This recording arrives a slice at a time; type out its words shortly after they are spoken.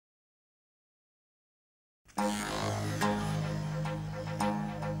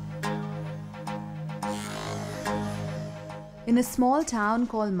In a small town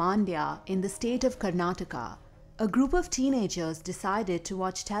called Mandya in the state of Karnataka, a group of teenagers decided to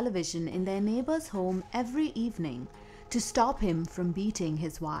watch television in their neighbor's home every evening to stop him from beating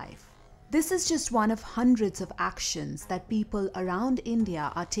his wife. This is just one of hundreds of actions that people around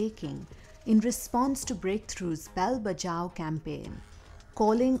India are taking in response to Breakthrough's Bajao campaign,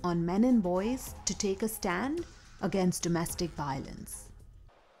 calling on men and boys to take a stand against domestic violence.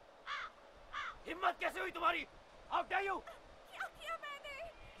 हिम्मत कैसे हुई तुम्हारी? How dare you? क्या किया मैंने?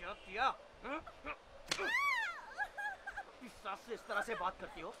 क्या किया? इस सास से इस तरह से बात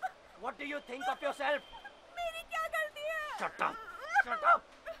करती हो? What do you think of yourself? मेरी क्या गलती है? Shut up! Shut up!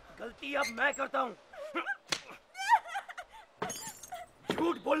 गलती अब मैं करता हूँ।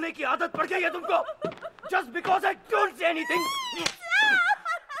 झूठ बोलने की आदत पड़ गई है तुमको? Just because I don't say anything.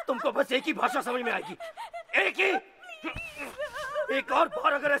 तुमको बस एक ही भाषा समझ में आएगी। एक ही। एक और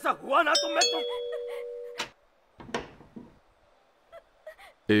बार अगर ऐसा हुआ ना तो मैं तुम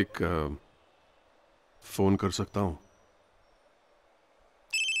एक फोन कर सकता हूं?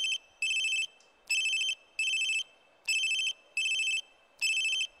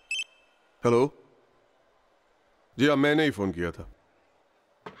 हेलो जी, अब मैंने ही फोन किया था।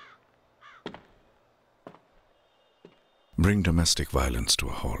 Bring domestic violence to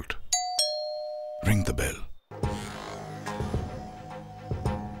a halt. Ring the bell.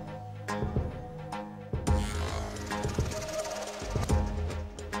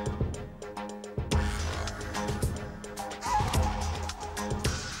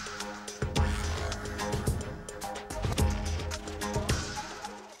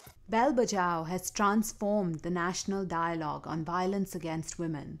 Bajao has transformed the national dialogue on violence against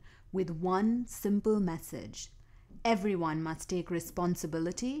women with one simple message: everyone must take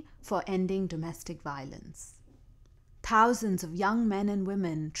responsibility for ending domestic violence. Thousands of young men and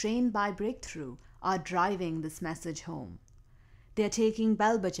women trained by Breakthrough are driving this message home. They are taking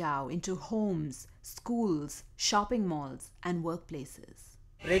Bajao into homes, schools, shopping malls and workplaces.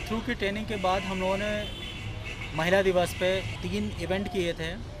 Breakthrough की training के बाद हम लोगों ने महिला दिवस पे 3 event किए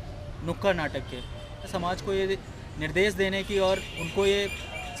थे नुक्कड़ नाटक के। समाज को ये निर्देश देने की और उनको ये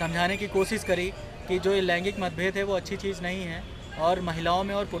समझाने की कोशिश करी कि जो ये लैंगिक मतभेद है वो अच्छी चीज़ नहीं है और महिलाओं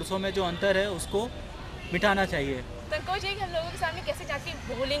में और पुरुषों में जो अंतर है उसको मिटाना चाहिए। संकोच है कि हम लोगों के सामने कैसे जाके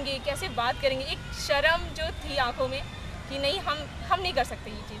बोलेंगे, कैसे बात करेंगे। एक शर्म जो थी आंखों में कि नहीं हम नहीं कर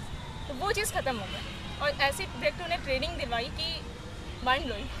सकते ये चीज़, तो वो चीज़ ख़त्म हो गई। और ऐसे ब्रेकथ्रू ने ट्रेनिंग दिलवाई कि माइंड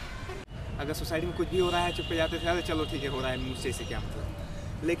ब्लोइंग। अगर सोसाइटी में कुछ भी हो रहा है चुप जाते थे, चलो ठीक है हो रहा है, मुझसे इसे क्या मतलब।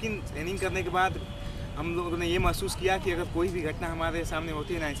 लेकिन ट्रेनिंग करने के बाद हम लोगों ने ये महसूस किया कि अगर कोई भी घटना हमारे सामने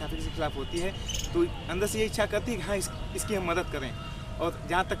होती है, नाइंसाफ़ी के खिलाफ होती है, तो अंदर से ये इच्छा करती है कि हाँ इसकी हम मदद करें और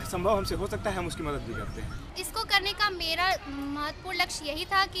जहाँ तक संभव हमसे हो सकता है हम उसकी मदद भी करते हैं। इसको करने का मेरा महत्वपूर्ण लक्ष्य यही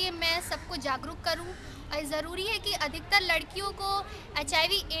था कि मैं सबको जागरूक करूं। और ज़रूरी है कि अधिकतर लड़कियों को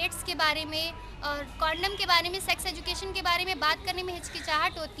HIV एड्स के बारे में और कॉन्डम के बारे में, सेक्स एजुकेशन के बारे में बात करने में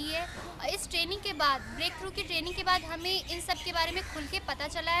हिचकिचाहट होती है। और इस ट्रेनिंग के बाद, ब्रेकथ्रू की ट्रेनिंग के बाद हमें इन सब के बारे में खुल के पता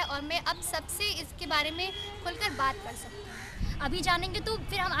चला है और मैं अब सबसे इसके बारे में खुलकर बात कर सकती हूँ। अभी जानेंगे तो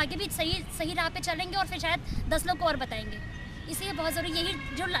फिर हम आगे भी सही राह पे चलेंगे और फिर शायद 10 लोग को और बताएंगे। इसलिए बहुत ज़रूरी यही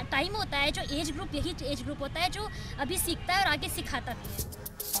जो टाइम होता है, जो एज ग्रुप, यही एज ग्रुप होता है जो अभी सीखता है और आगे सिखाता भी है।